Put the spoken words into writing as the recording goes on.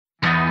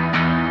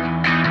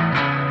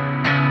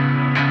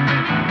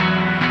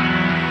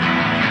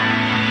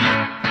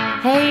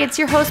Hey, it's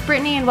your host,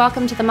 Brittany, and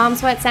welcome to the Mom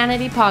Sweat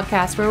Sanity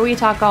podcast, where we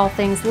talk all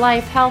things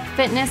life, health,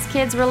 fitness,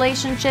 kids,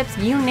 relationships,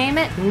 you name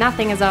it,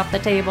 nothing is off the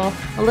table.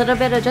 A little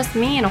bit of just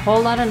me and a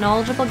whole lot of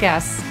knowledgeable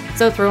guests.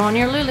 So throw on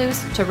your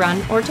Lulus to run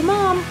or to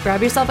mom,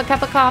 grab yourself a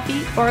cup of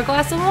coffee or a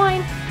glass of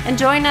wine, and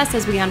join us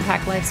as we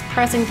unpack life's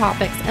pressing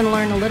topics and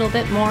learn a little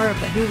bit more of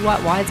the who,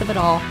 what, whys of it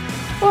all.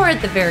 Or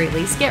at the very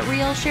least, get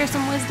real, share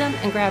some wisdom,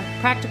 and grab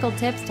practical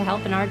tips to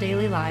help in our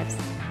daily lives.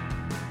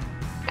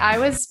 I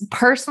was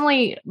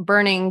personally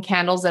burning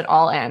candles at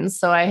all ends.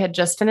 So I had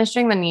just finished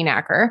doing the knee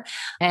knacker,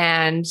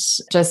 and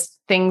just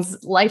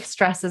life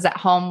stresses at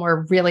home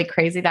were really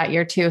crazy that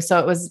year too. So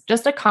it was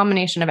just a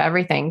combination of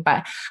everything.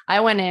 But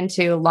I went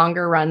into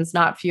longer runs,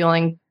 not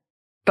fueling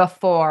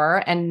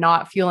before and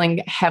not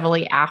fueling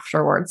heavily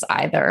afterwards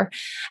either.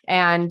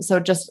 And so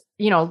just,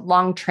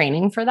 long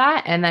training for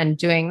that and then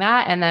doing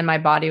that. And then my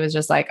body was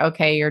just like,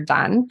 okay, you're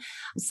done.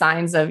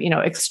 Signs of,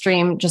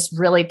 extreme, just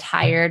really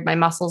tired. My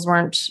muscles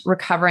weren't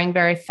recovering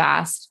very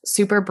fast,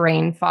 super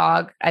brain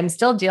fog. I'm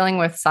still dealing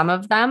with some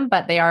of them,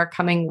 but they are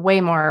coming way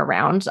more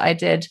around. I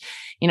did,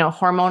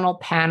 hormonal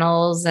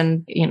panels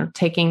and,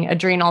 taking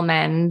adrenal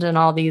mend and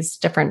all these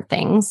different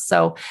things.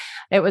 So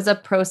it was a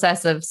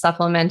process of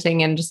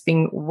supplementing and just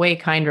being way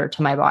kinder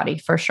to my body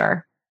for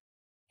sure.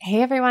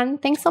 Hey everyone,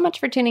 thanks so much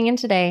for tuning in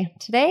today.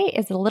 Today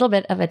is a little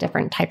bit of a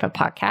different type of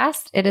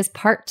podcast. It is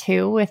part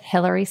 2 with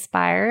Hilary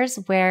Spires,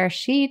 where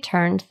she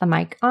turned the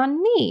mic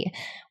on me.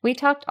 We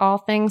talked all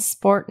things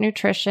sport,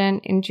 nutrition,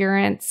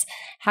 endurance,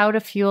 how to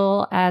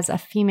fuel as a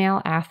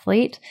female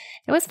athlete.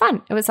 It was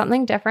fun. It was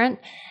something different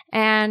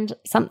and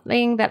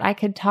something that I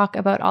could talk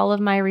about all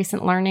of my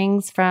recent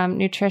learnings from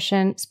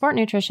nutrition, sport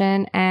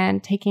nutrition,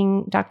 and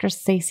taking Dr.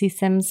 Stacey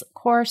Sims'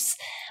 course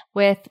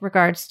with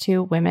regards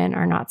to women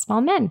are not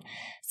small men.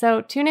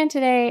 So tune in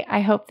today. I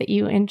hope that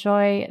you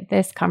enjoy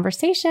this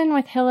conversation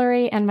with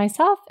Hilary and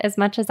myself as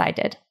much as I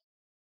did.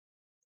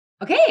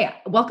 Okay,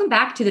 welcome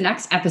back to the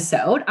next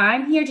episode.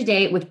 I'm here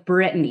today with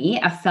Brittany,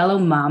 a fellow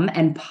mom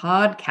and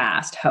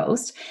podcast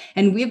host.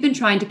 And we've been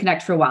trying to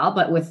connect for a while,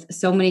 but with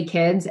so many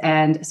kids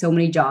and so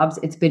many jobs,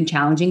 it's been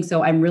challenging.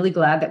 So I'm really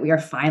glad that we are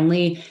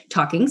finally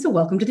talking. So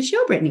welcome to the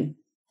show, Brittany.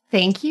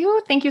 Thank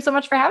you. Thank you so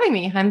much for having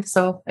me. I'm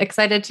so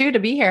excited too to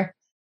be here.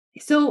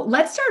 So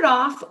let's start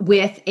off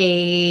with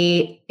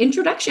an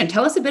introduction.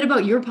 Tell us a bit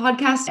about your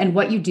podcast and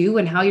what you do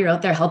and how you're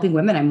out there helping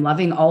women. I'm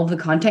loving all of the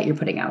content you're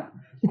putting out.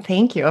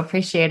 Thank you.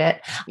 Appreciate it.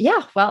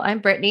 Yeah. Well, I'm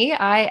Brittany.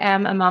 I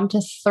am a mom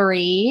to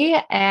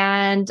 3.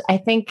 And I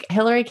think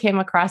Hilary came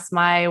across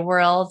my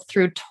world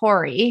through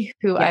Tori,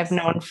 who I've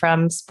known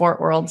from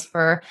Sport Worlds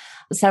for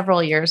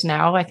several years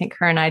now. I think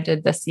her and I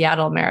did the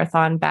Seattle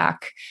Marathon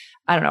back,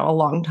 a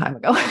long time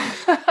ago.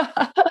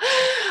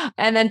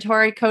 And then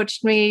Tori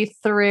coached me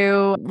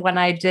through when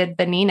I did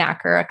the knee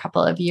knacker a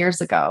couple of years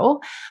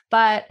ago.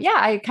 But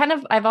yeah,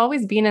 I've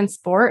always been in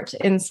sport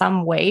in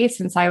some way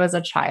since I was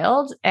a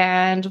child.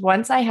 And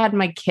once I had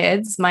my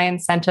kids, my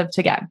incentive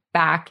to get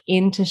back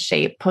into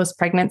shape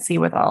post-pregnancy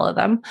with all of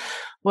them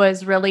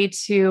was really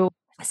to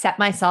set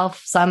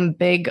myself some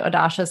big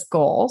audacious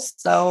goals.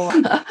 So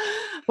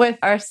with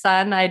our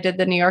son, I did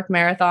the New York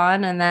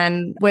Marathon. And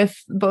then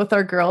with both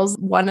our girls,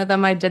 one of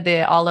them, I did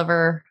the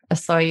Oliver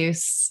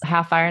Soyuz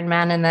half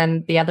Ironman. And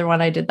then the other one,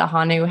 I did the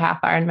Hanu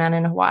half Ironman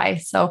in Hawaii.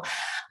 So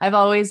I've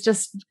always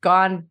just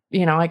gone,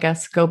 I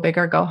guess, go big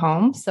or go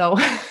home. So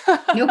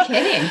no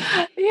kidding.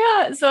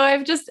 Yeah. So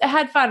I've just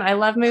had fun. I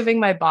love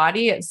moving my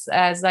body. It's,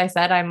 as I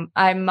said,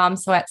 I'm Mom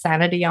Sweat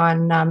Sanity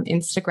on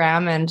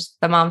Instagram and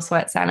the Mom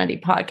Sweat Sanity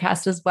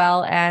podcast as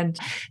well. And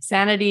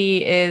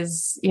sanity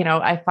is,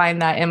 I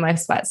find that in my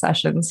sweat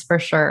sessions for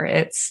sure.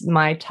 It's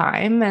my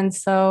time. And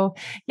so,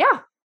 yeah.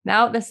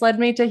 Now this led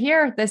me to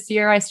here. This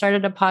year, I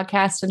started a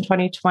podcast in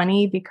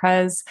 2020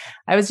 because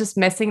I was just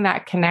missing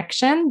that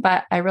connection,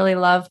 but I really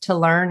love to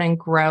learn and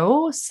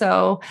grow.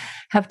 So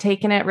have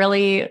taken it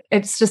really,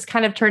 it's just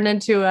kind of turned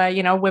into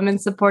women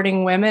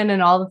supporting women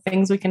and all the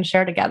things we can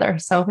share together.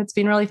 So it's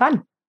been really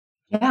fun.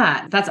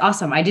 Yeah, that's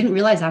awesome. I didn't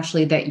realize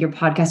actually that your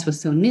podcast was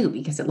so new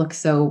because it looks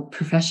so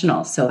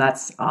professional. So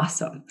that's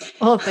awesome.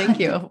 Well, thank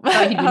you. You've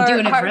been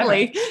doing it forever.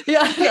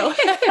 Yeah. No.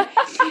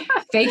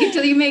 Fake it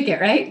till you make it,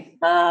 right?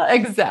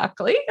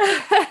 Exactly.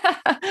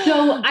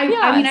 So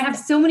I have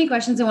so many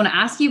questions I want to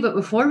ask you, but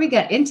before we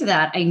get into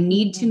that, I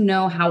need to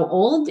know how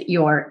old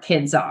your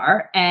kids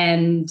are.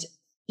 And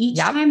each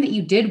time that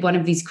you did one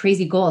of these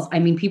crazy goals,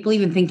 people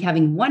even think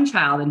having one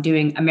child and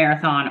doing a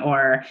marathon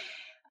or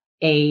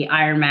a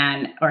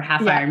Ironman or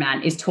half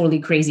Ironman is totally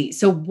crazy.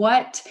 So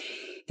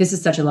this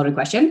is such a loaded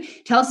question.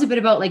 Tell us a bit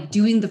about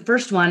doing the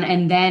first one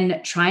and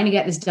then trying to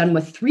get this done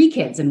with 3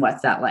 kids and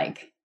what's that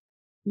like?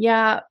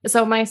 Yeah.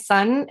 So my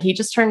son, he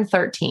just turned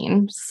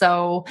 13.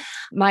 So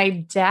my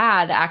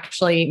dad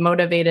actually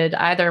motivated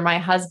either my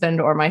husband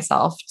or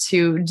myself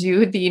to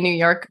do the New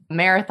York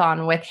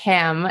Marathon with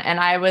him. And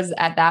I was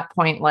at that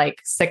point,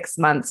 6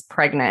 months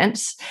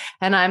pregnant.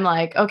 And I'm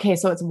like, okay,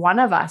 so it's one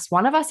of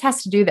us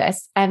has to do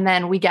this. And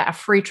then we get a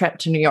free trip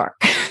to New York.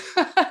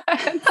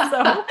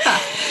 so,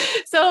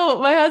 so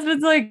my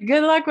husband's like,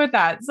 good luck with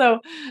that. So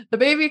the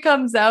baby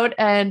comes out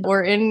and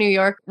we're in New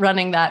York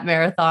running that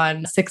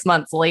marathon 6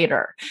 months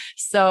later.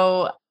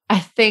 So I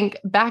think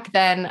back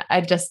then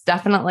I've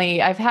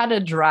had a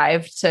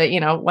drive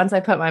to, once I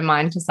put my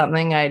mind to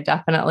something, I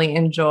definitely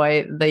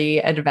enjoy the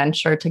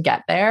adventure to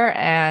get there.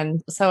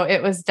 And so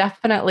it was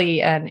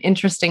definitely an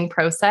interesting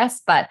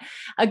process, but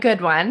a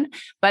good one.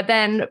 But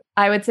then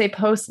I would say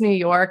post New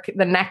York,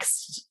 the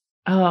next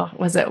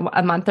was it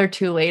a month or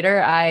two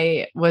later,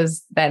 I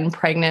was then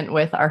pregnant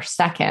with our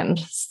second.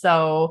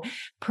 So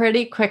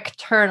pretty quick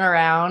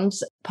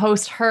turnaround.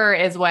 Post her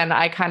is when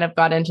I kind of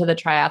got into the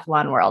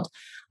triathlon world.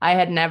 I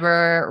had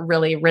never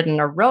really ridden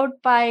a road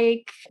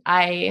bike.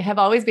 I have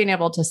always been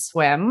able to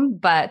swim,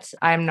 but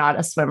I'm not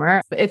a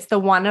swimmer. It's the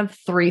one of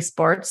 3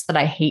 sports that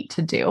I hate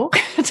to do.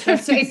 It's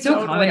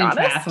so common in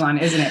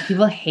triathlon, isn't it?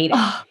 People hate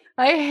it.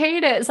 I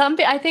hate it.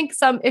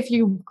 If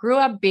you grew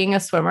up being a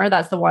swimmer,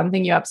 that's the one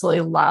thing you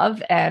absolutely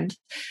love. And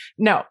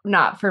no,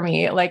 not for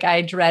me. Like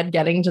I dread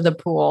getting to the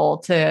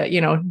pool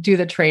to, do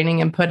the training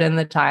and put in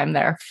the time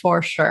there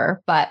for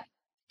sure. But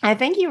I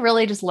think you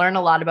really just learn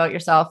a lot about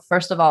yourself,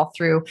 first of all,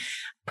 through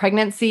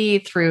pregnancy,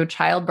 through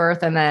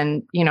childbirth, and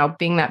then,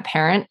 being that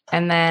parent.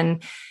 And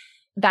then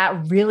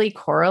that really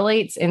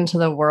correlates into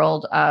the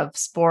world of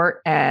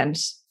sport and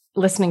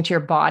listening to your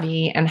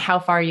body and how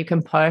far you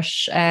can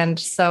push. And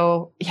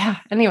so,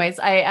 anyways,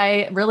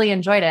 I really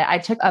enjoyed it. I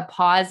took a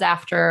pause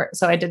after,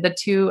 so I did the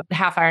 2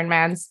 half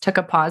Ironmans, took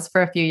a pause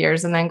for a few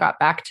years and then got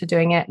back to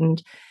doing it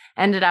and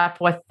ended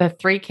up with the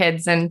 3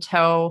 kids in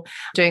tow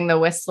doing the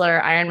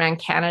Whistler Ironman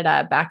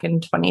Canada back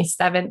in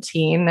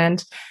 2017.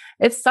 And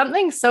it's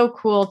something so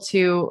cool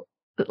to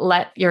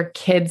let your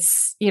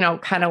kids,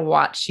 kind of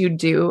watch you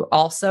do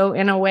also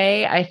in a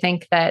way. I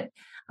think that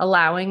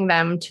allowing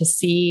them to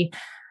see,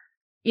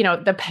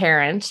 the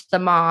parent, the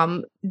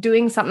mom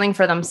doing something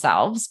for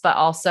themselves, but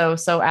also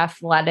so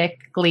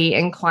athletically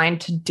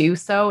inclined to do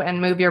so and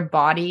move your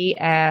body.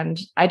 And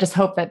I just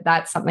hope that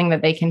that's something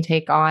that they can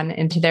take on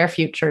into their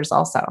futures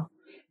also.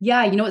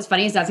 Yeah. What's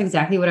funny is that's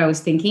exactly what I was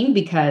thinking,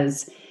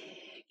 because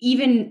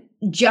even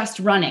just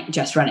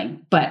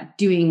running, but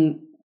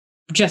doing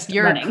just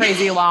your running.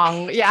 Crazy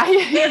long. Yeah.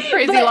 Your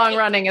crazy long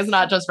running is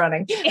not just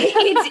running.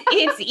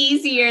 It's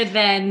easier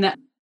than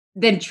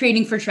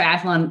training for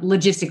triathlon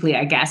logistically,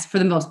 I guess, for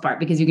the most part,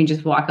 because you can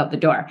just walk out the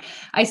door.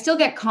 I still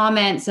get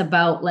comments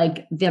about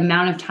like the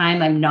amount of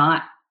time I'm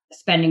not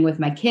spending with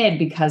my kid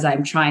because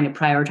I'm trying to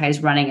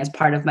prioritize running as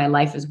part of my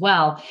life as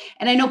well.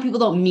 And I know people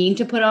don't mean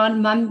to put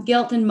on mom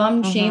guilt and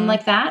mom shame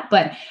like that,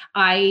 but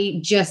I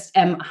just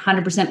am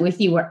 100% with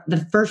you, where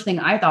the first thing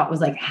I thought was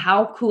like,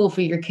 how cool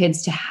for your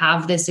kids to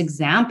have this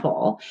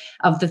example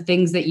of the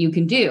things that you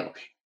can do.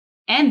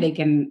 And they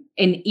can,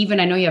 and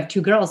even I know you have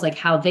 2 girls, like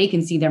how they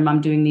can see their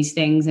mom doing these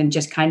things and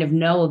just kind of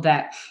know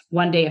that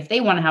one day if they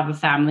want to have a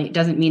family, it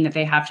doesn't mean that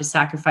they have to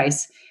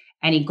sacrifice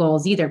any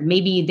goals either.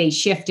 Maybe they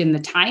shift in the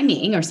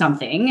timing or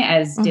something,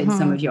 as did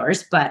some of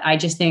yours. But I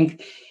just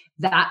think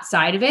that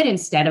side of it,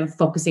 instead of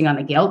focusing on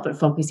the guilt, but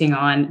focusing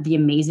on the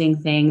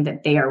amazing thing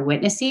that they are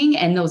witnessing,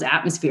 and those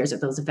atmospheres at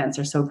those events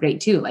are so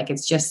great too. Like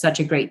it's just such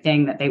a great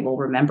thing that they will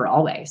remember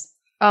always.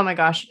 Oh my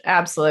gosh,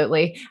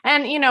 absolutely.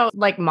 And,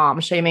 like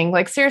mom shaming,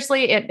 like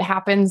seriously, it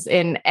happens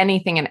in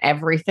anything and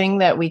everything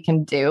that we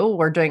can do.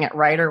 We're doing it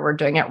right or we're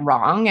doing it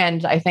wrong.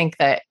 And I think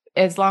that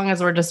as long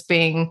as we're just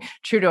being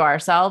true to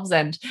ourselves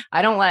and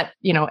I don't let,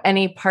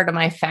 any part of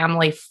my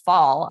family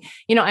fall,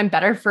 I'm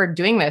better for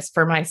doing this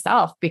for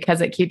myself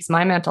because it keeps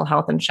my mental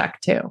health in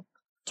check too.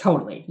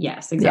 Totally.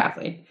 Yes,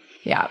 exactly.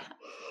 Yeah.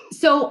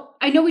 So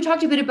I know we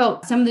talked a bit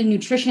about some of the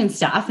nutrition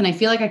stuff, and I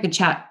feel like I could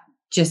chat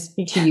just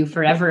to you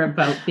forever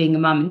about being a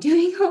mom and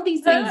doing all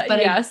these things, but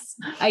yes,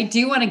 I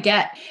do want to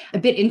get a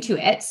bit into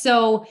it.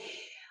 So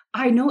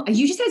I know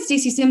you just had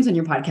Stacey Sims on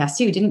your podcast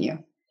too, didn't you?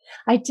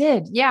 I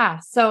did. Yeah.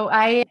 So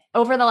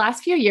over the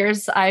last few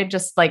years, I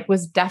just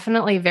was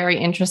definitely very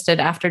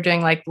interested after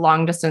doing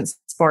long distance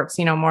sports,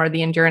 more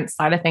the endurance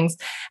side of things,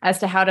 as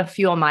to how to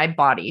fuel my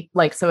body.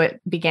 So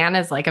it began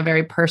as a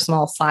very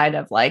personal side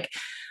of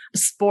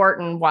sport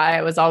and why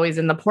I was always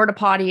in the porta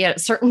potty at a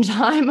certain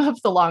time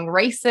of the long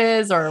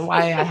races, or why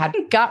I had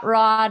gut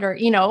rot, or,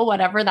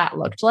 whatever that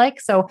looked like.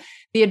 So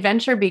the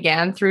adventure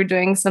began through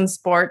doing some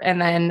sport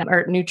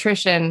or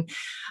nutrition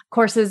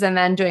courses, and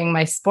then doing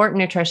my sport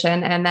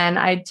nutrition. And then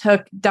I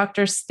took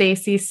Dr.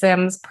 Stacey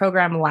Sims'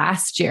 program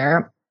last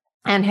year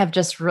and have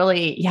just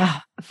really,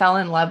 fell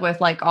in love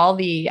with all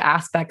the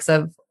aspects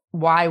of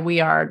why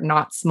we are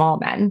not small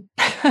men.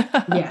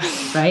 Yeah.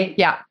 Right.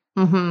 Yeah.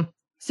 Mm-hmm.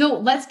 So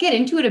let's get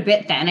into it a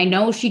bit then. I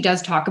know she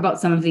does talk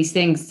about some of these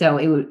things,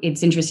 so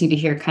it's interesting to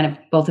hear kind of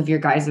both of your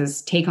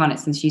guys' take on it,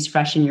 since she's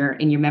fresh in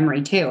your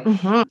memory too.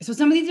 So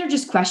some of these are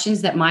just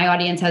questions that my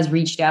audience has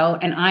reached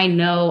out, and I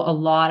know a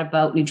lot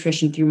about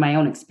nutrition through my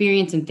own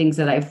experience and things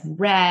that I've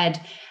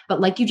read.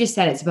 But like you just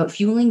said, it's about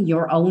fueling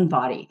your own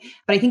body.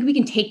 But I think we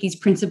can take these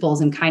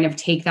principles and kind of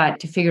take that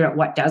to figure out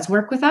what does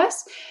work with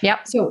us.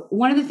 Yep. So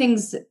one of the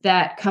things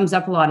that comes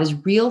up a lot is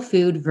real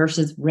food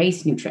versus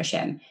race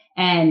nutrition.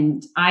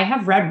 And I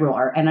have read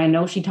Roar, and I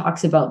know she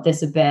talks about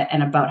this a bit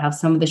and about how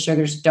some of the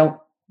sugars don't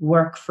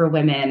work for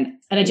women.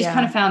 And I just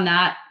kind of found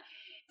that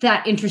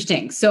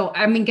interesting. So,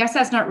 I mean, guess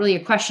that's not really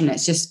a question.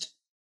 It's just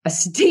a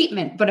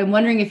statement, but I'm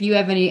wondering if you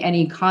have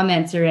any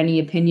comments or any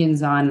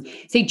opinions on,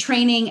 say,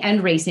 training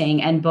and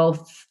racing and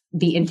both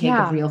the intake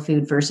of real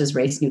food versus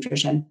race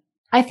nutrition.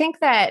 I think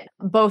that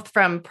both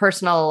from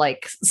personal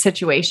like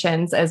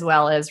situations as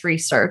well as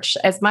research,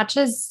 as much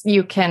as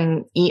you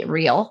can eat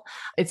real,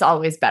 it's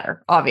always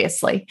better,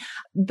 obviously.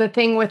 The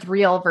thing with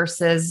real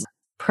versus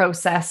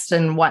processed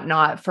and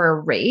whatnot for a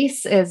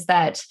race is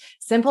that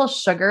simple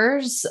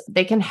sugars,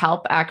 they can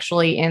help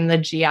actually in the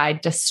GI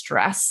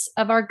distress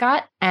of our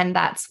gut. And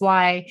that's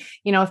why,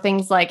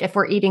 things like if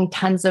we're eating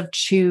tons of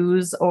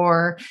chews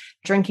or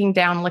drinking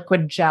down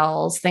liquid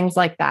gels, things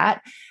like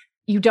that,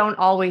 you don't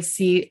always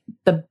see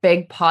the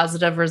big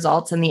positive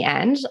results in the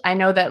end. I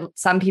know that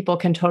some people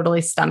can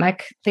totally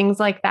stomach things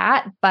like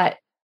that, but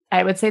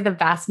I would say the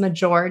vast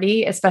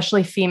majority,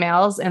 especially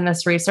females in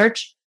this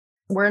research,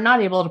 we're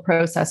not able to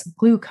process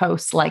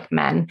glucose like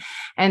men.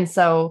 And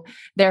so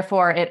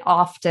therefore it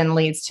often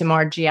leads to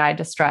more GI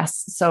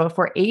distress. So if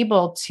we're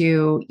able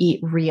to eat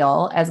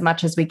real as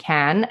much as we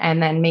can,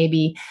 and then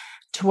maybe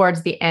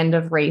towards the end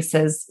of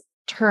races,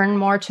 turn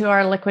more to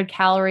our liquid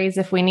calories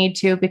if we need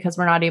to, because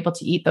we're not able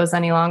to eat those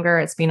any longer.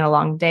 It's been a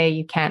long day.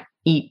 You can't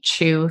eat,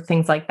 chew,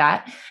 things like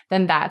that.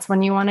 Then that's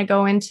when you want to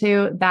go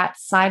into that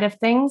side of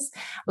things.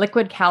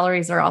 Liquid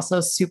calories are also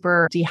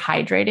super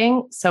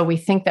dehydrating. So we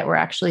think that we're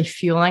actually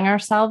fueling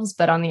ourselves,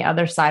 but on the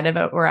other side of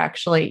it, we're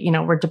actually,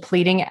 we're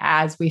depleting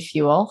as we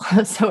fuel.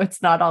 So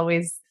it's not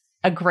always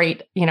a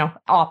great,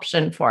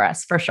 option for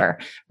us for sure.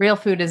 Real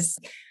food is,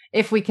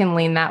 if we can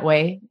lean that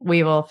way,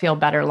 we will feel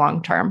better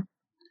long-term.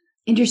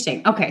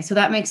 Interesting. Okay. So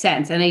that makes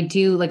sense. And I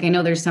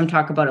know there's some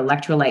talk about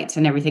electrolytes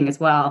and everything as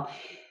well,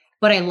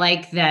 but I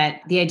like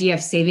that the idea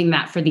of saving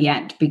that for the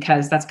end,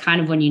 because that's kind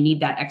of when you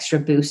need that extra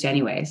boost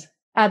anyways.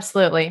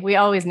 Absolutely. We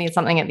always need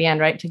something at the end,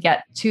 right? To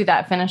get to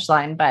that finish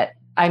line. But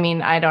I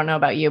mean, I don't know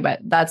about you, but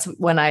that's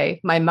when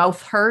my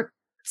mouth hurts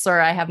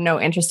or I have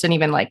no interest in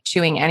even like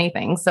chewing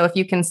anything. So if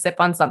you can sip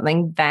on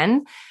something,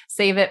 then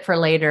save it for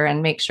later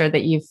and make sure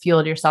that you've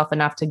fueled yourself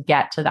enough to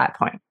get to that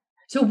point.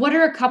 So what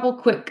are a couple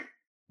quick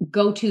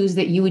go-tos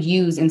that you would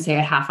use in, say,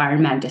 a half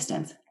Ironman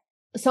distance?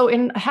 So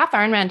in half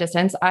Ironman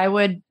distance, I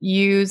would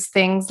use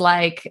things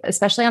like,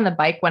 especially on the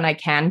bike when I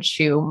can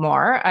chew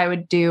more, I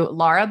would do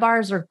Lara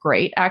bars are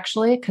great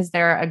actually, because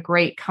they're a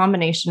great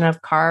combination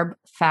of carb,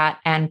 fat,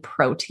 and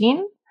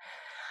protein,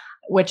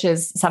 which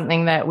is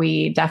something that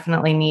we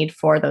definitely need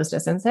for those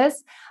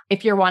distances.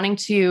 If you're wanting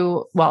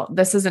to,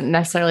 this isn't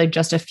necessarily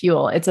just a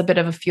fuel. It's a bit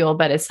of a fuel,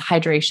 but it's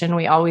hydration.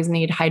 We always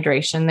need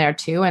hydration there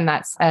too. And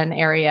that's an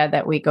area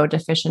that we go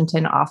deficient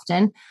in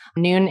often.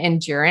 Noon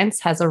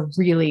Endurance has a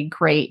really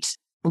great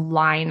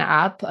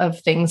lineup of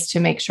things to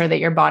make sure that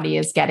your body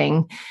is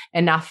getting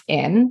enough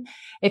in.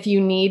 If you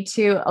need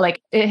to,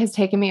 it has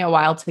taken me a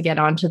while to get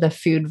onto the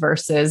food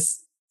versus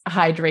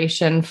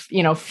hydration,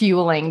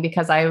 fueling,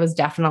 because I was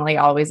definitely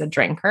always a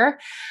drinker.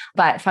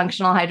 But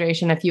functional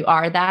hydration, if you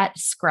are that,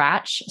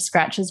 Scratch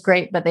is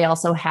great, but they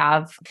also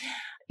have,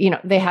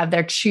 they have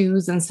their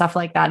chews and stuff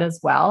like that as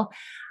well.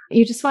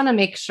 You just want to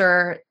make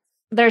sure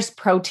there's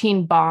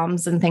protein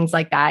bombs and things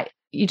like that.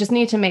 You just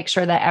need to make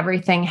sure that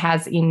everything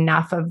has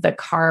enough of the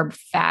carb,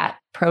 fat,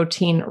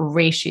 protein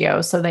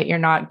ratio so that you're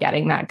not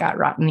getting that gut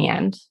rot in the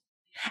end.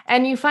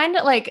 And you find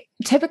it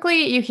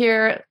typically you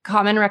hear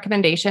common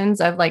recommendations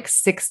of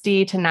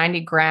 60 to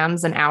 90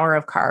 grams an hour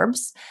of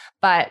carbs,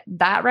 but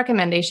that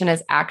recommendation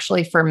is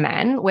actually for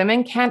men.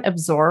 Women can't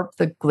absorb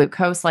the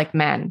glucose like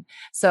men.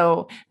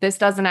 So this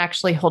doesn't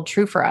actually hold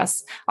true for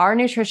us. Our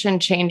nutrition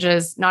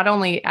changes not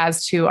only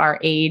as to our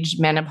age,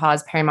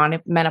 menopause,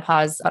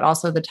 perimenopause, but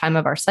also the time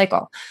of our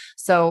cycle.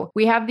 So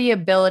we have the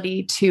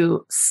ability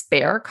to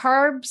spare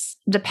carbs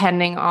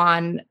depending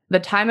on the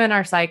time in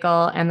our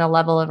cycle and the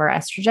level of our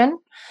estrogen.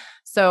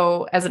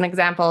 So as an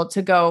example,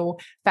 to go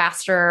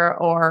faster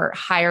or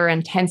higher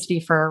intensity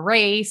for a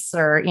race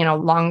or,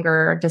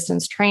 longer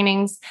distance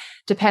trainings,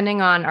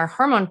 depending on our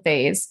hormone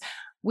phase,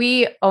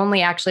 we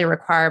only actually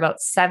require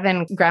about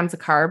 7 grams of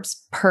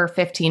carbs per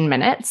 15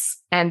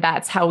 minutes. And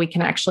that's how we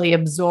can actually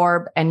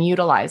absorb and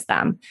utilize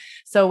them.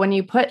 So when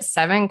you put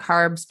 7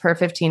 carbs per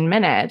 15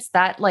 minutes,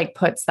 that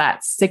puts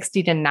that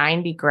 60 to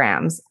 90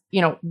 grams,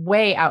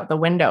 way out the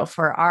window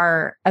for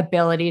our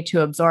ability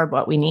to absorb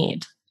what we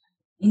need.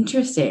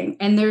 Interesting.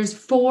 And there's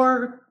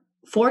four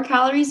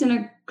calories in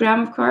a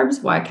gram of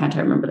carbs. Why can't I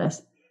remember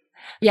this?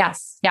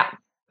 Yes. Yeah.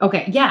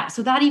 Okay. Yeah.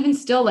 So that even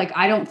still,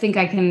 I don't think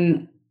I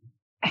can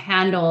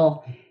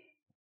handle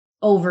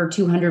over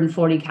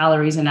 240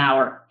 calories an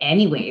hour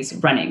anyways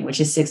running, which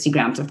is 60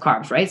 grams of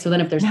carbs, right? So then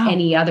if there's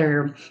any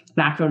other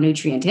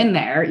macronutrient in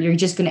there, you're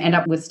just going to end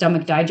up with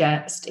stomach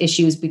digest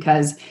issues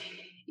because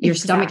your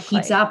stomach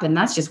heats up and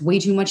that's just way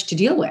too much to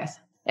deal with.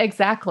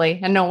 Exactly.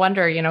 And no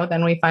wonder,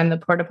 then we find the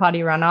porta potty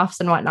runoffs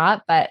and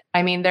whatnot. But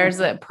I mean,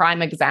 there's a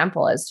prime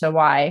example as to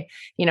why,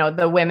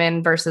 the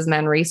women versus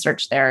men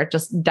research there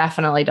just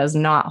definitely does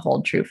not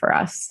hold true for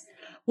us.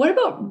 What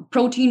about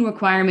protein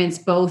requirements,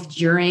 both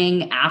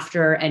during,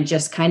 after, and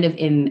just kind of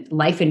in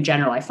life in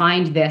general? I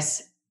find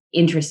this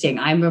interesting.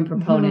 I'm a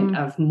proponent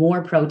of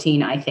more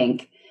protein, I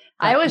think.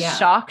 I was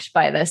shocked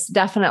by this.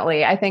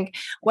 Definitely. I think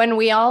when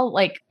we all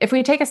if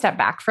we take a step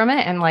back from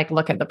it and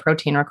look at the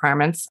protein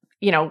requirements,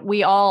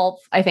 we all,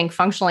 I think,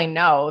 functionally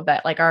know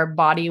that our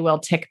body will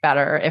tick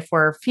better if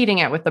we're feeding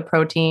it with the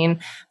protein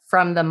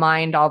from the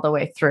mind all the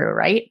way through.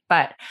 Right.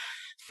 But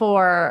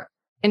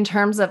in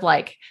terms of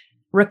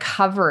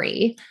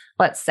recovery,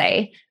 let's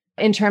say,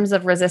 in terms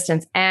of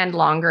resistance and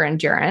longer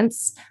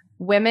endurance,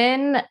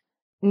 women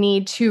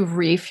need to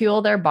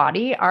refuel their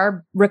body.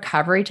 Our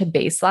recovery to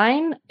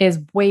baseline is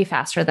way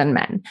faster than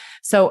men.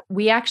 So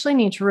we actually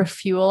need to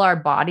refuel our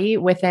body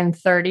within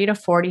 30 to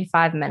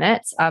 45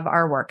 minutes of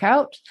our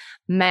workout.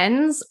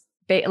 Men's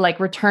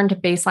return to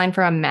baseline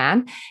for a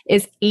man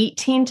is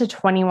 18 to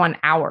 21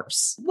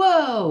 hours.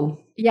 Whoa.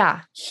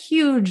 Yeah.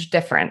 Huge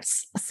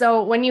difference.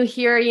 So when you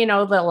hear,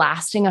 the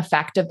lasting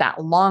effect of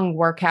that long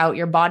workout,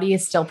 your body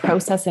is still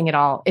processing it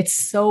all. It's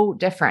so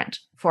different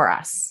for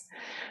us.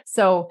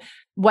 So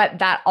what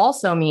that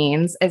also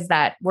means is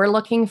that we're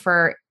looking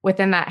for,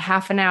 within that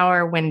half an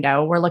hour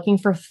window, we're looking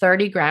for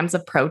 30 grams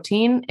of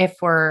protein if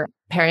we're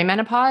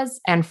perimenopause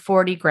and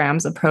 40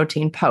 grams of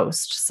protein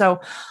post. So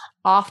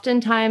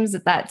oftentimes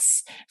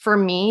that's, for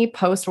me,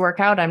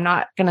 post-workout, I'm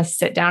not going to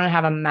sit down and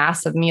have a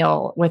massive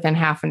meal within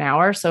half an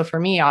hour. So for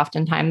me,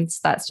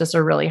 oftentimes that's just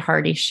a really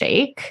hearty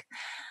shake.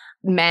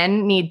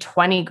 Men need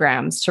 20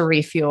 grams to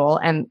refuel.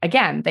 And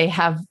again, they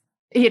have,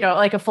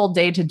 a full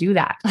day to do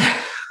that.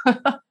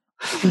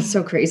 That's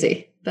so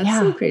crazy.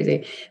 So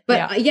crazy.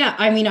 But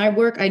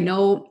I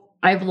know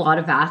I have a lot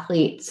of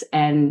athletes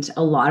and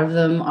a lot of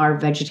them are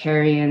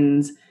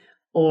vegetarians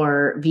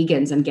or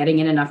vegans, and getting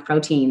in enough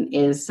protein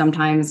is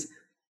sometimes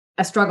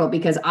a struggle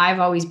because I've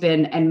always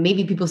been, and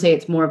maybe people say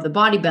it's more of the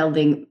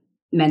bodybuilding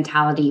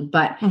mentality,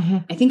 but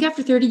I think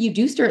after 30, you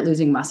do start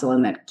losing muscle,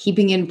 and that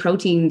keeping in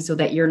protein so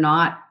that you're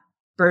not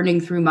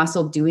burning through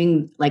muscle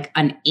doing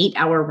an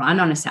 8-hour run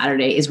on a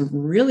Saturday is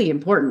really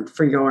important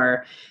for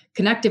your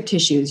connective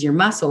tissues, your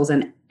muscles,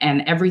 and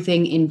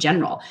everything in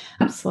general.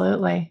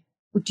 Absolutely.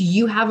 Do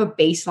you have a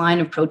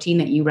baseline of protein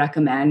that you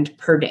recommend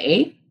per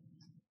day?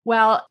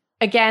 Well,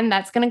 again,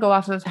 that's going to go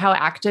off of how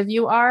active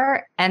you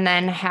are and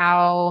then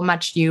how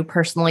much you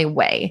personally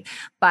weigh.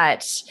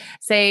 But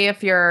say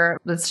if you're,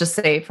 let's just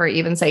say for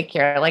even sake,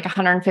 you're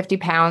 150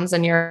 pounds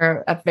and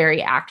you're a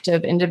very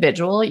active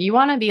individual, you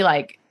want to be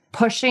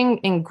pushing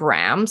in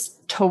grams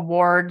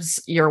towards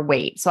your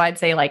weight. So I'd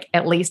say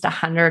at least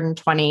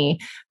 120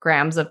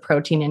 grams of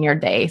protein in your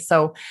day.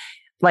 So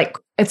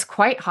it's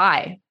quite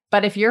high.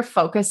 But if you're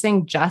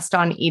focusing just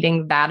on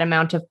eating that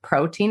amount of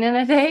protein in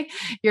a day,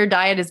 your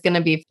diet is going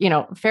to be,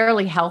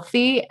 fairly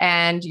healthy,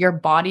 and your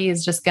body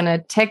is just going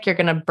to tick. You're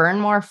going to burn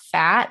more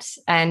fat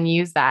and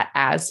use that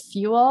as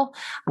fuel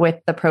with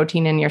the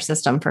protein in your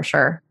system for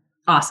sure.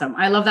 Awesome.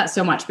 I love that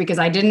so much because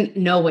I didn't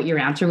know what your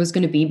answer was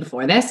going to be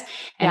before this.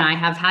 And I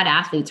have had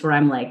athletes where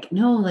I'm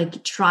no,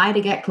 try to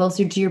get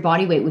closer to your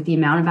body weight with the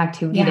amount of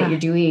activity that you're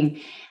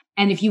doing.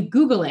 And if you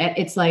Google it,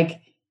 it's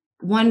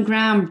 1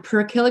 gram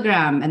per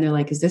kilogram. And they're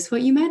is this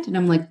what you meant? And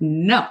I'm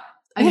no,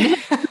 I meant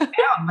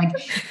down.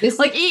 This,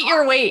 eat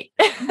your weight.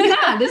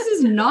 This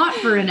is not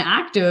for an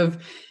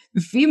active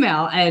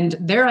female. And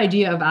their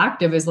idea of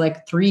active is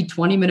 3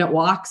 20-minute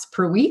walks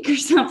per week or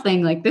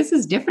something. This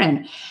is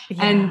different. Yes.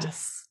 And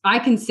I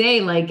can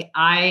say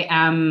I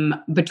am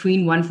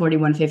between 140,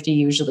 150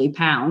 usually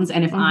pounds.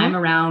 And if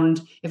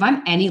if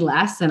I'm any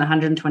less than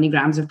 120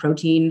 grams of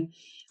protein,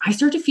 I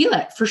start to feel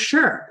it for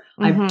sure.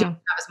 I don't have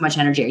as much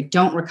energy. I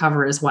don't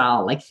recover as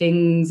well.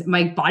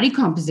 My body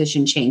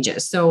composition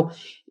changes. So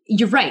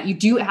you're right. You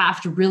do have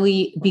to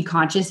really be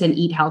conscious and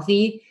eat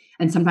healthy.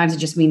 And sometimes it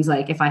just means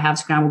if I have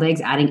scrambled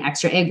eggs, adding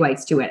extra egg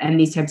whites to it and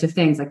these types of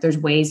things. There's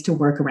ways to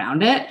work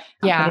around it.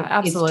 Yeah,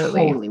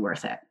 absolutely. It's totally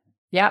worth it.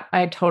 Yep.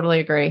 I totally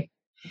agree.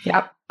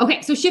 Yep.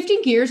 Okay. So shifting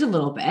gears a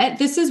little bit,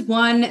 this is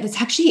one that's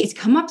it's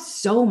come up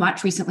so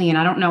much recently. And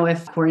I don't know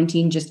if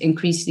quarantine just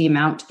increased the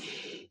amount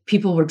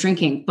people were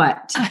drinking,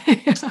 but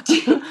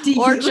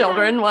or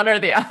children, one or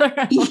the other.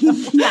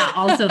 Yeah,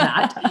 also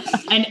that.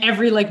 And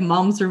every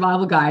mom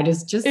survival guide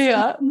is just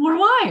more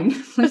wine.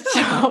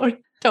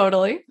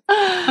 Totally.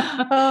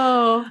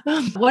 Oh,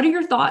 what are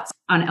your thoughts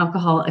on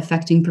alcohol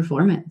affecting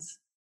performance?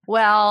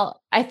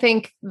 Well, I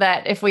think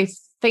that if we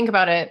think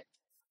about it,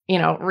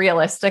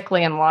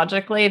 realistically and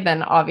logically,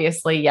 then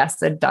obviously,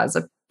 yes, it does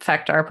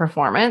affect our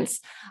performance.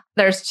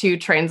 There's two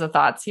trains of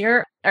thoughts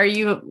here. Are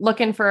you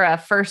looking for a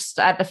first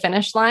at the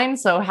finish line?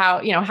 So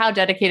how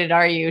dedicated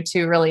are you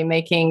to really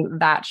making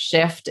that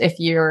shift if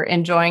you're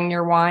enjoying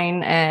your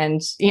wine and,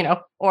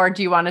 or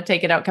do you want to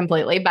take it out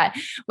completely? But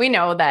we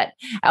know that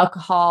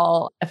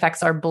alcohol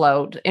affects our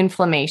bloat,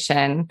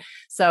 inflammation.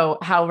 So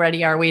how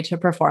ready are we to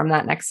perform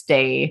that next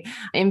day?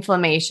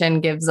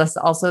 Inflammation gives us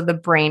also the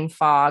brain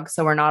fog.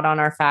 So we're not on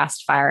our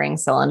fast firing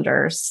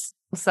cylinders.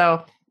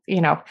 So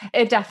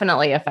it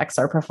definitely affects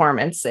our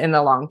performance in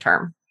the long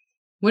term.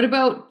 What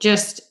about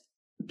just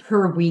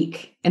per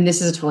week? And this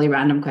is a totally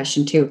random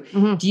question too.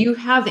 Mm-hmm. Do you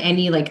have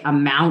any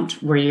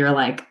amount where you're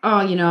like, oh,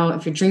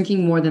 if you're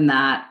drinking more than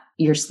that,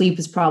 your sleep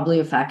is probably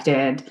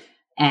affected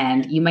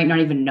and you might not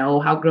even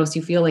know how gross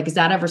you feel? Is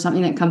that ever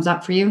something that comes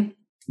up for you?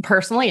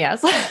 Personally,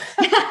 yes.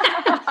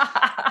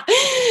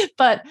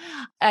 But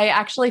I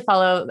actually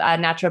follow a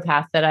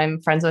naturopath that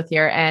I'm friends with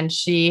here, and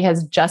she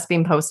has just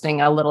been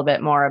posting a little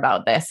bit more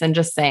about this and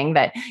just saying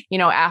that,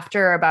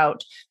 after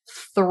about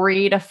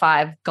 3 to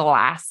 5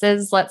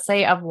 glasses, let's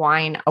say, of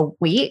wine a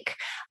week,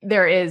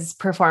 there is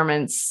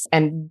performance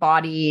and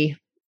body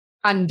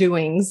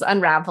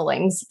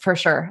unravelings for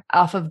sure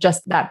off of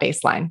just that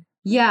baseline.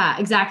 Yeah,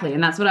 exactly.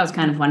 And that's what I was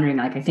kind of wondering.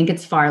 I think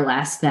it's far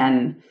less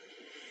than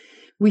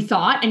we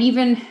thought. And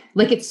even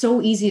it's so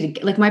easy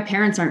to my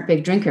parents aren't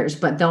big drinkers,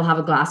 but they'll have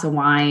a glass of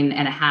wine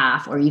and a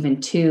half or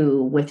even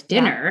 2 with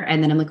dinner. Yeah.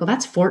 And then I'm like, well,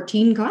 that's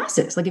 14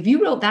 glasses. If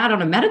you wrote that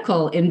on a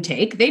medical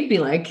intake, they'd be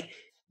like,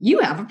 you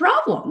have a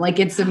problem.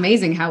 It's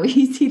amazing how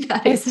easy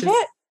that is.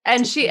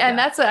 And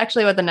that's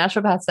actually what the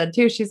naturopath said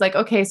too. She's like,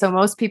 okay, so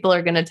most people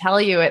are going to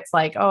tell you it's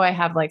like, oh, I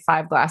have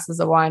 5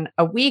 glasses of wine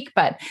a week.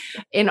 But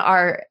in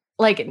our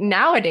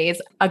nowadays,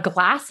 a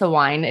glass of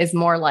wine is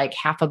more like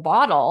half a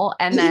bottle.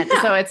 And then,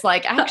 so it's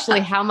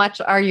actually, how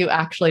much are you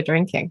actually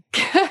drinking?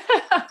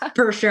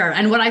 For sure.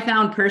 And what I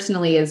found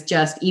personally is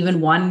just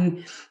even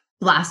 1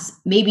 glass,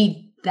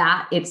 maybe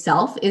that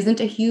itself isn't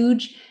a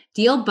huge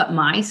deal, but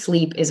my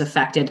sleep is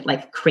affected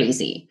like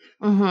crazy.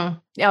 Mm-hmm.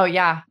 Oh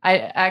yeah. I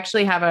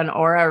actually have an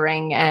Aura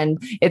ring, and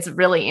it's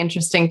really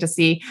interesting to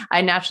see.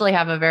 I naturally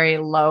have a very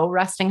low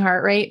resting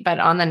heart rate, but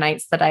on the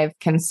nights that I've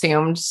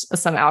consumed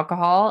some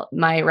alcohol,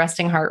 my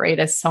resting heart rate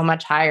is so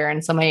much higher.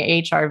 And so my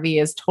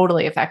HRV is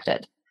totally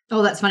affected.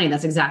 Oh, that's funny.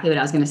 That's exactly what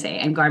I was going to say.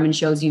 And Garmin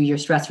shows you your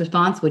stress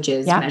response, which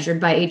is measured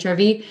by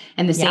HRV.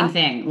 And the same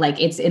thing,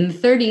 it's in the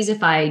 30s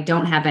if I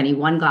don't have any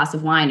 1 glass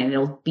of wine, and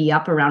it'll be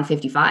up around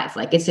 55.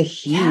 It's a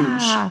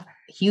huge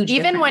even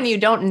difference. When you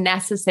don't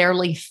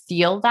necessarily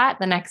feel that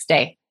the next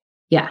day.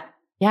 Yeah.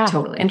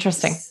 Totally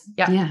interesting.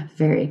 Yeah,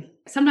 very.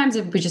 Sometimes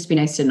it would just be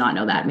nice to not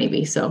know that,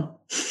 maybe. So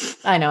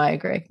I know, I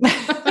agree.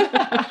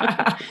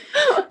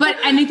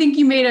 And I think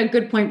you made a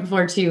good point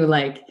before too.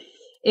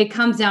 It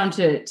comes down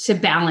to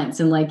balance.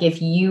 And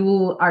if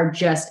you are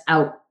just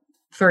out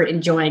for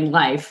enjoying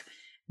life,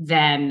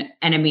 then,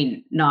 and I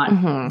mean, not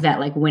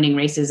that winning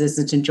races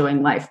isn't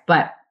enjoying life,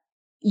 but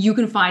you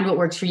can find what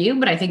works for you.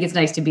 But I think it's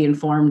nice to be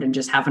informed and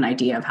just have an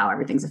idea of how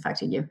everything's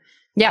affected you.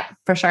 Yeah,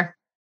 for sure.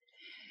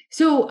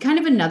 So kind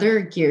of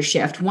another gear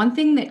shift, one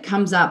thing that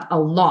comes up a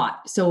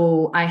lot.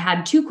 So I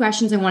had 2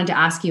 questions I wanted to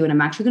ask you, and I'm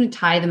actually going to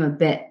tie them a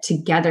bit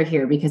together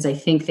here because I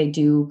think they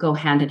do go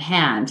hand in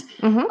hand.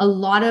 Mm-hmm. A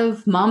lot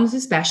of moms,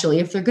 especially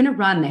if they're going to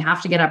run, they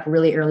have to get up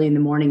really early in the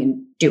morning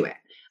and do it.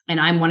 And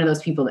I'm one of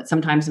those people that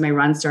sometimes my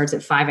run starts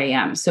at 5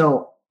 a.m.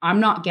 So I'm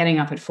not getting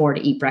up at 4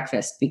 to eat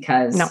breakfast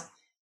because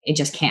it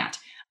just can't.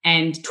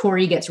 And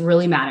Tori gets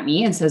really mad at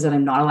me and says that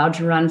I'm not allowed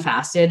to run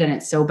fasted and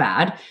it's so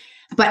bad.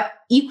 But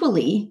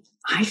equally,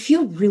 I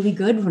feel really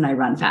good when I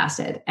run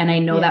fasted. And I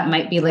know that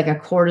might be a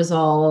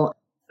cortisol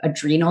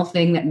adrenal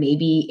thing, that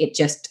maybe it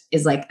just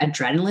is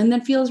adrenaline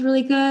that feels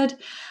really good.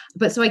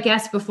 But so I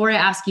guess before I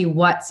ask you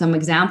what some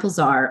examples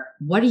are,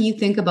 what do you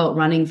think about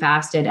running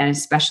fasted, and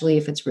especially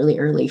if it's really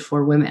early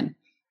for women?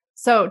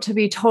 So to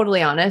be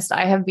totally honest,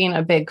 I have been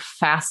a big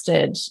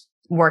fasted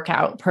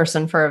workout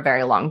person for a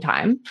very long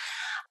time.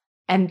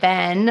 And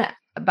then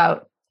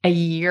about a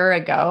year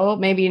ago,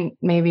 maybe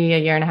a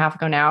year and a half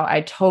ago now, I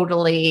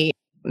totally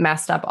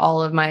messed up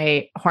all of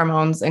my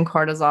hormones and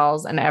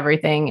cortisols and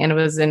everything. And it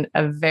was in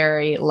a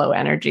very low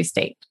energy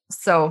state.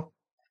 So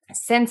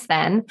since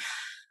then,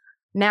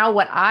 now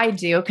what I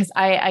do, because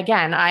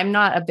I'm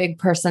not a big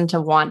person to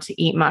want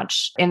to eat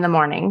much in the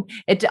morning.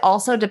 It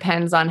also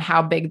depends on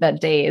how big that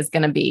day is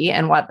going to be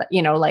and what,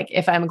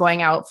 if I'm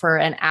going out for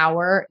an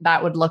hour,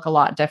 that would look a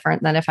lot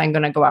different than if I'm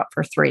going to go out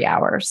for 3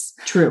 hours.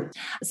 True.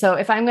 So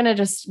if I'm going to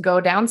just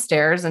go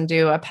downstairs and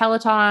do a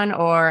Peloton,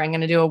 or I'm going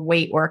to do a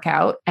weight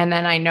workout, and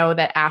then I know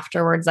that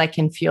afterwards I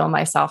can fuel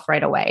myself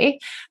right away,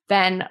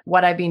 then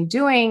what I've been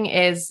doing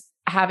is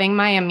having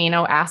my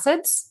amino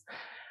acids.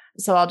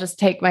 So I'll just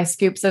take my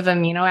scoops of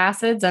amino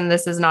acids, and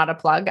this is not a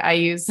plug. I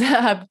use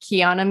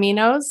Keon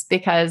aminos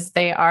because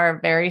they are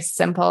very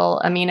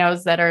simple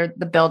aminos that are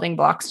the building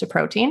blocks to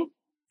protein.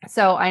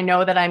 So I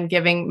know that I'm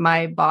giving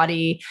my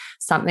body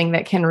something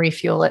that can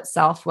refuel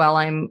itself while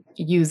I'm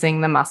using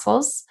the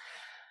muscles.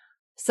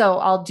 So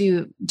I'll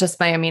do just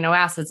my amino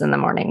acids in the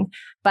morning.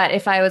 But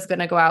if I was going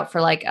to go out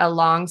for like a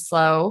long,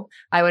 slow,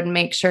 I would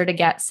make sure to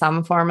get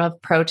some form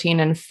of protein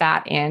and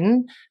fat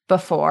in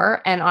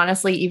before. And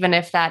honestly, even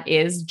if that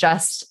is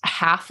just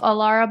half a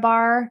Lara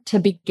bar to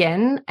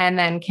begin, and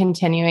then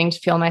continuing to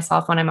fuel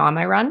myself when I'm on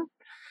my run.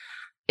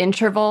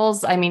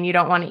 Intervals, I mean, you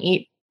don't want to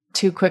eat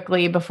too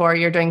quickly before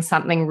you're doing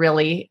something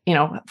really,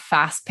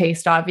 fast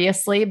paced,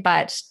 obviously,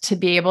 but to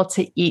be able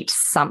to eat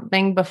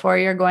something before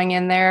you're going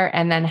in there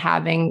and then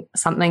having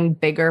something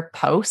bigger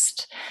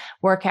post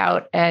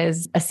workout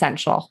is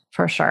essential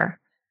for sure.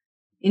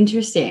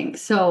 Interesting.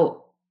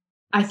 So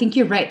I think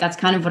you're right. That's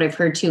kind of what I've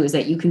heard too, is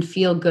that you can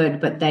feel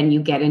good, but then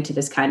you get into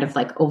this kind of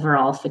like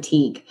overall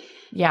fatigue.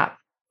 Yeah.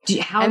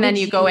 And then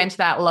you go into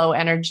that low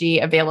energy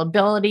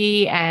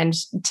availability, and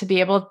to be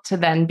able to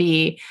then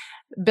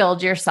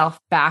build yourself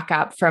back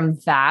up from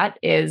that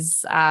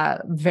is a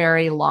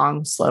very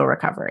long, slow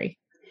recovery.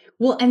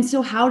 Well, and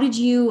so how did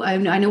you, I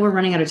know we're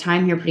running out of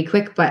time here pretty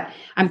quick, but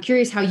I'm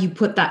curious how you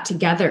put that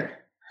together.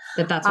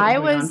 That's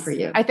what was going on for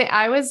you. I think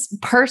I was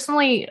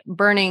personally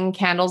burning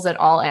candles at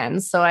all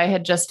ends. So I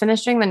had just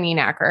finished doing the knee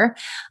knacker,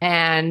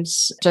 and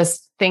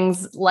just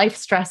life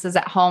stresses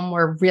at home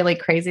were really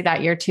crazy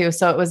that year too.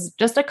 So it was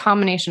just a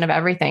combination of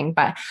everything.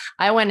 But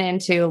I went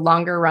into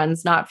longer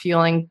runs, not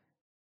fueling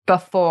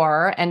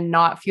before and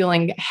not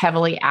fueling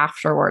heavily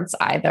afterwards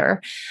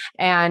either.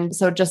 And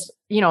so just,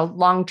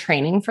 long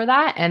training for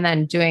that and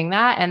then doing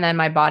that. And then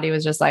my body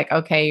was just like,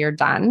 okay, you're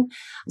done.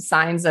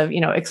 Signs of,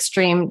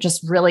 extreme,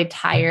 just really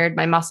tired.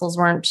 My muscles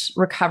weren't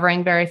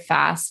recovering very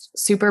fast,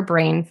 super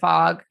brain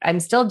fog.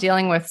 I'm still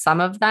dealing with some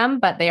of them,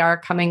 but they are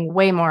coming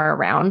way more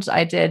around.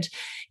 I did,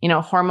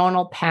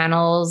 hormonal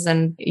panels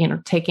and,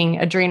 taking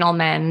adrenal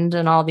mend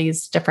and all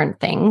these different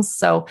things.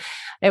 So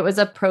it was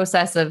a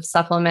process of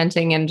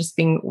supplementing and just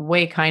being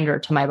way kinder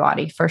to my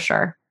body for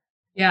sure.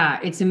 Yeah.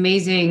 It's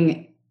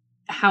amazing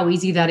how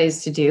easy that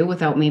is to do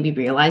without maybe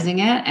realizing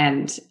it,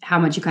 and how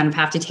much you kind of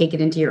have to take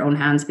it into your own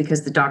hands,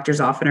 because the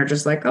doctors often are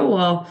just like, oh,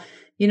 well,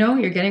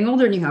 you're getting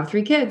older and you have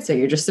 3 kids, so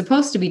you're just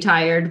supposed to be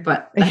tired,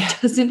 but that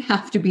doesn't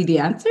have to be the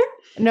answer.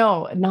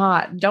 No,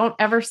 don't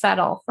ever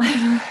settle.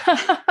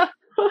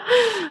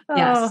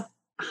 Yes.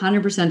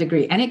 100%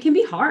 agree. And it can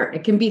be hard.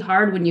 It can be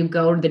hard when you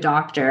go to the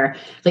doctor.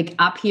 Like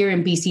up here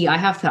in BC, I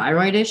have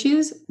thyroid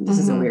issues. This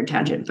is a weird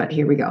tangent, but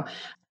here we go.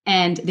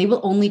 And they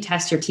will only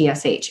test your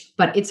TSH,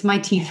 but it's my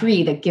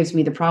T3 that gives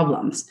me the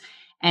problems.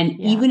 And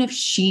even if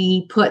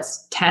she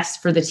puts tests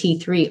for the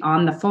T3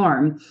 on the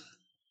form,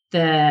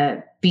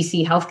 the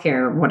BC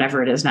healthcare,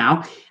 whatever it is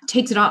now,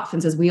 takes it off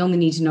and says, we only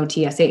need to know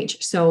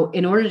TSH. So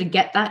in order to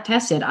get that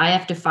tested, I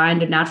have to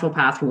find a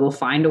naturopath who will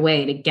find a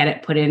way to get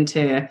it put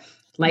into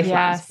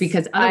Lifelines,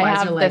 because otherwise I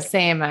have they're like the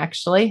same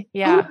actually.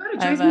 Yeah. Oh my God, it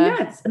drives me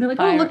nuts. And they're like,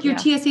 oh, look, your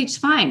TSH is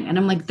fine. And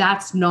I'm like,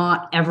 that's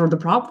not ever the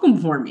problem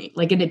for me.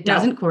 Like, and it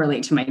doesn't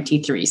correlate to my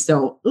T3.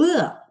 So,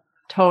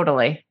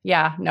 Totally.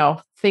 Yeah.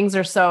 No, things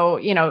are so,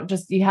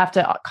 just, you have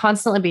to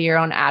constantly be your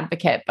own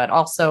advocate, but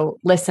also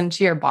listen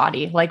to your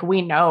body. Like,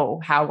 we know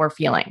how we're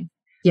feeling.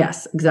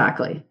 Yes,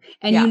 exactly.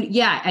 And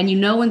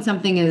and when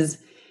something is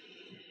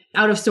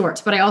out of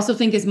sorts, but I also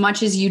think, as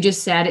much as you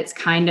just said, it's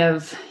kind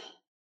of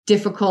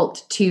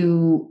difficult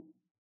to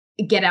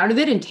get out of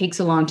it and takes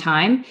a long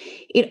time.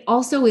 It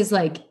also is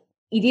like,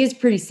 it is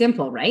pretty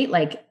simple, right?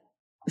 Like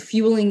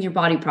fueling your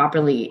body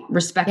properly,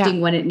 respecting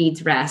when it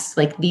needs rest.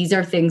 Like, these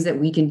are things that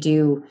we can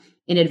do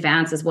in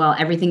advance as well.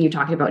 Everything you're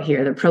talking about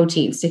here, the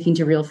protein, sticking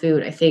to real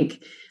food. I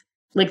think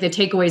like the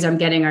takeaways I'm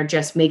getting are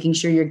just making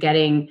sure you're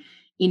getting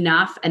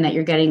enough, and that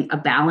you're getting a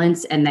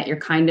balance, and that you're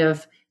kind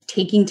of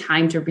taking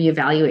time to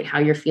reevaluate how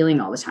you're feeling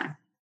all the time.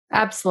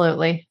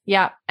 Absolutely.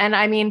 Yeah. And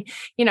I mean,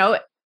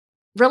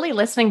 really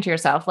listening to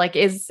yourself. Like,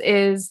 is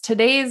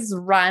today's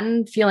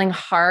run feeling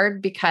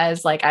hard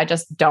because like I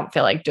just don't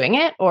feel like doing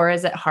it? Or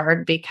is it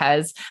hard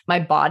because my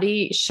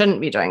body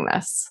shouldn't be doing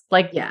this?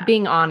 Like,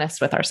 being honest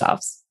with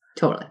ourselves.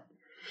 Totally.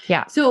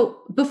 Yeah. So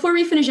before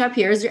we finish up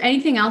here, is there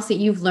anything else that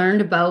you've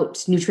learned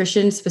about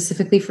nutrition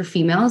specifically for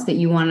females that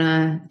you want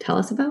to tell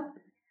us about?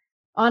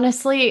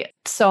 Honestly,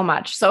 so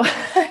much. So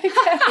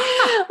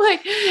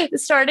like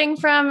starting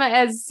from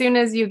as soon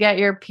as you get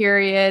your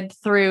period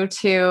through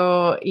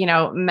to,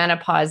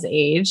 menopause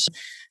age.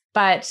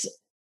 But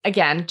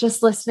again,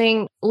 just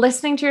listening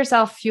to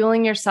yourself,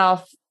 fueling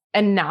yourself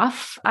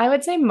enough. I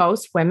would say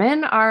most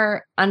women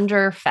are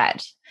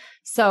underfed.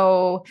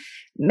 So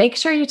make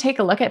sure you take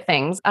a look at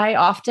things. I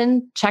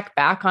often check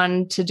back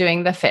on to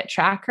doing the fit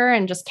tracker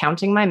and just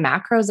counting my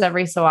macros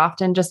every so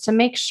often, just to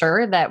make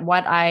sure that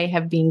what I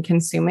have been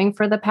consuming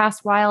for the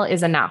past while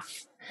is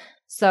enough.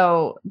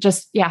 So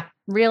just,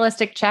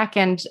 realistic check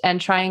and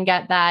try and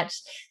get that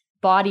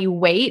body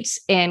weight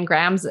in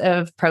grams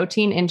of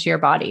protein into your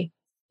body.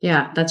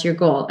 Yeah, that's your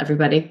goal,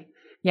 everybody.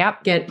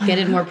 Yep. Get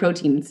in more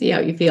protein and see how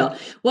you feel.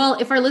 Well,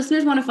 if our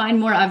listeners want to find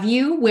more of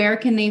you, where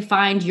can they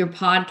find your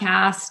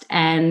podcast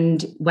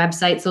and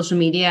website, social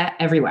media,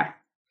 everywhere?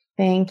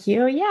 Thank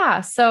you.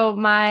 Yeah. So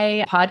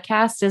my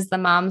podcast is the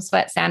Mom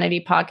Sweat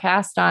Sanity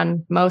podcast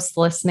on most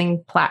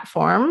listening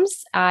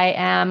platforms. I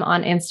am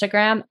on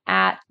Instagram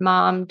at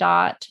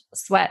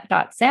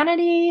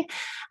mom.sweat.sanity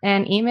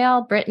and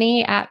email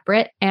Brittany at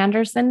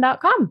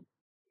brittanderson.com.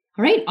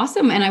 All right.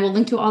 Awesome. And I will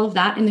link to all of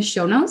that in the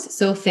show notes.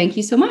 So thank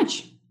you so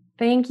much.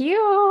 Thank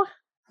you.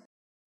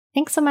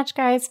 Thanks so much,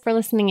 guys, for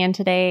listening in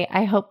today.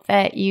 I hope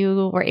that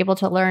you were able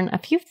to learn a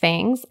few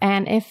things.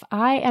 And if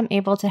I am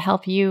able to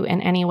help you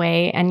in any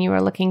way and you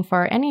are looking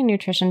for any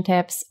nutrition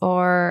tips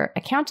or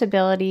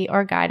accountability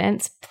or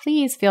guidance,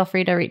 please feel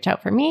free to reach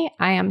out for me.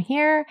 I am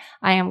here.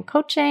 I am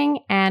coaching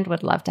and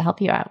would love to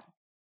help you out.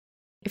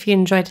 If you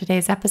enjoyed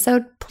today's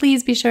episode,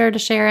 please be sure to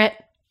share it.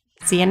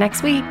 See you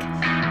next week.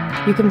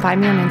 You can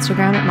find me on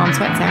Instagram at Mom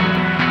Sweat Sanity.